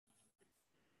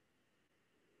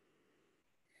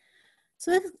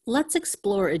So let's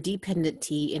explore a dependent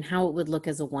t and how it would look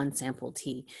as a one sample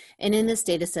t. And in this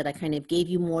data set, I kind of gave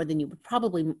you more than you would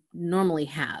probably normally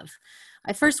have.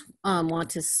 I first want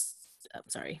to,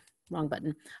 sorry, wrong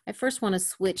button. I first want to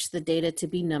switch the data to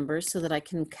be numbers so that I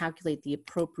can calculate the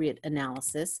appropriate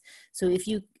analysis. So if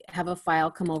you have a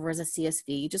file come over as a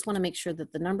CSV, you just want to make sure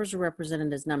that the numbers are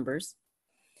represented as numbers.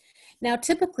 Now,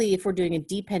 typically, if we're doing a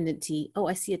dependent t, oh,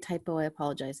 I see a typo, I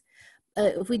apologize.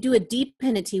 If we do a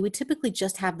dependent t, we typically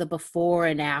just have the before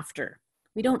and after.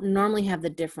 We don't normally have the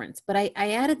difference, but I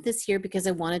added this here because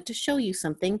I wanted to show you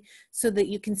something so that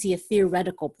you can see a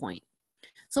theoretical point.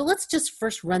 So let's just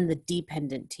first run the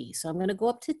dependent t. So I'm going to go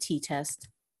up to t-test.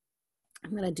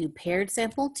 I'm going to do paired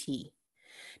sample t.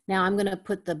 Now I'm going to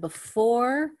put the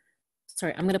before,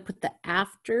 sorry, I'm going to put the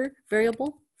after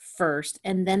variable first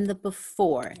and then the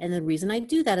before. And the reason I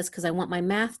do that is because I want my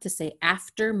math to say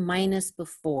after minus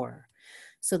before,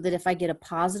 so that if I get a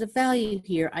positive value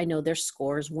here, I know their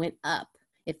scores went up.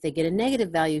 If they get a negative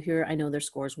value here, I know their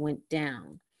scores went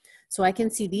down. So I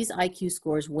can see these IQ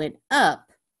scores went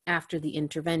up after the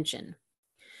intervention.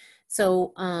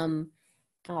 So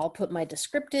I'll put my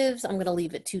descriptives. I'm going to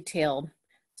leave it two-tailed.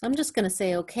 So I'm just going to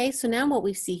say, okay, so now what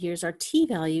we see here is our t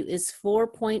value is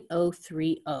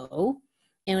 4.030,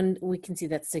 and we can see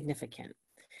that's significant.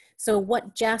 So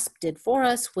what JASP did for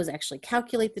us was actually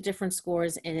calculate the different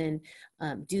scores and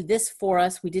do this for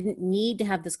us. We didn't need to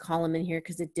have this column in here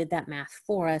because it did that math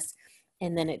for us,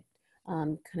 and then it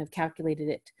kind of calculated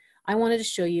it. I wanted to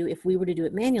show you if we were to do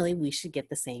it manually, we should get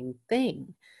the same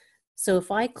thing. So if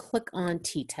I click on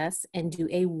t-test and do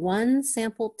a one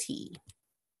sample t,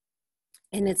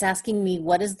 and it's asking me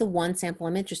what is the one sample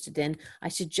I'm interested in, I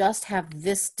should just have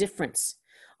this difference.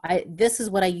 This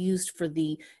is what I used for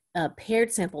the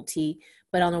paired sample t,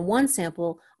 but on a one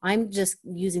sample, I'm just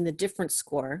using the difference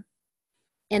score.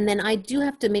 And then I do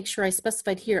have to make sure I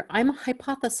specified here, I'm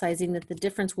hypothesizing that the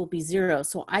difference will be 0.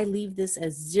 So I leave this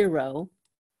as 0.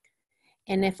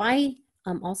 And if I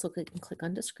also click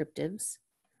on descriptives.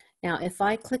 Now, if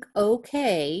I click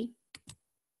OK,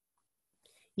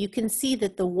 you can see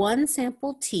that the one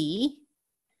sample t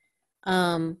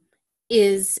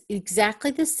is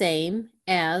exactly the same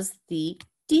as the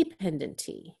dependent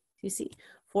t. You see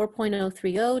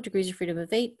 4.030, degrees of freedom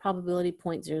of 8, probability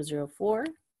 0.004.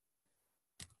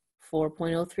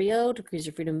 4.030, degrees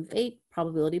of freedom of 8,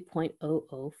 probability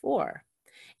 0.004.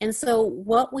 And so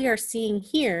what we are seeing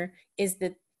here is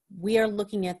that we are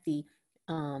looking at the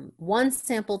one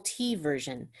sample t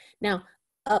version. Now,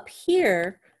 up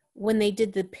here, when they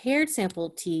did the paired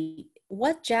sample t,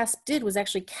 what JASP did was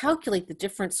actually calculate the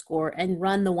difference score and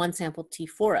run the one sample t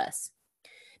for us.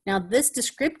 Now, this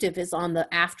descriptive is on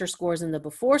the after scores and the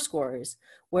before scores,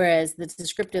 whereas the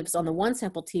descriptives on the one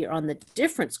sample t are on the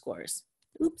different scores.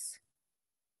 Oops,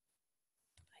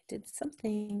 I did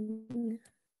something.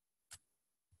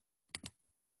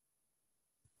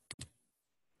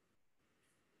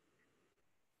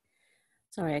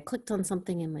 Sorry, I clicked on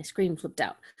something and my screen flipped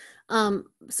out.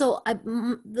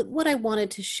 What I wanted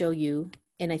to show you,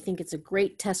 and I think it's a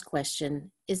great test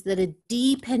question, is that a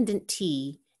dependent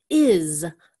t is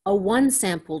a one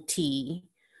sample t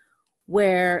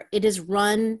where it is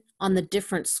run on the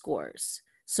different scores.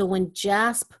 So when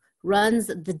JASP runs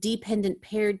the dependent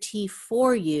paired t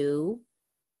for you,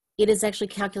 it is actually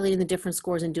calculating the different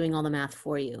scores and doing all the math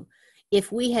for you.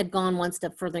 If we had gone one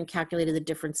step further and calculated the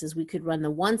differences, we could run the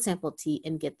one sample t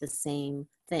and get the same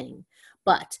thing.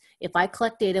 But if I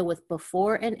collect data with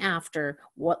before and after,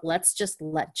 let's just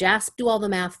let JASP do all the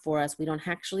math for us. We don't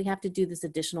actually have to do this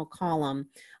additional column.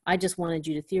 I just wanted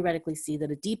you to theoretically see that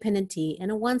a dependent t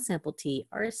and a one sample t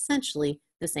are essentially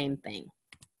the same thing.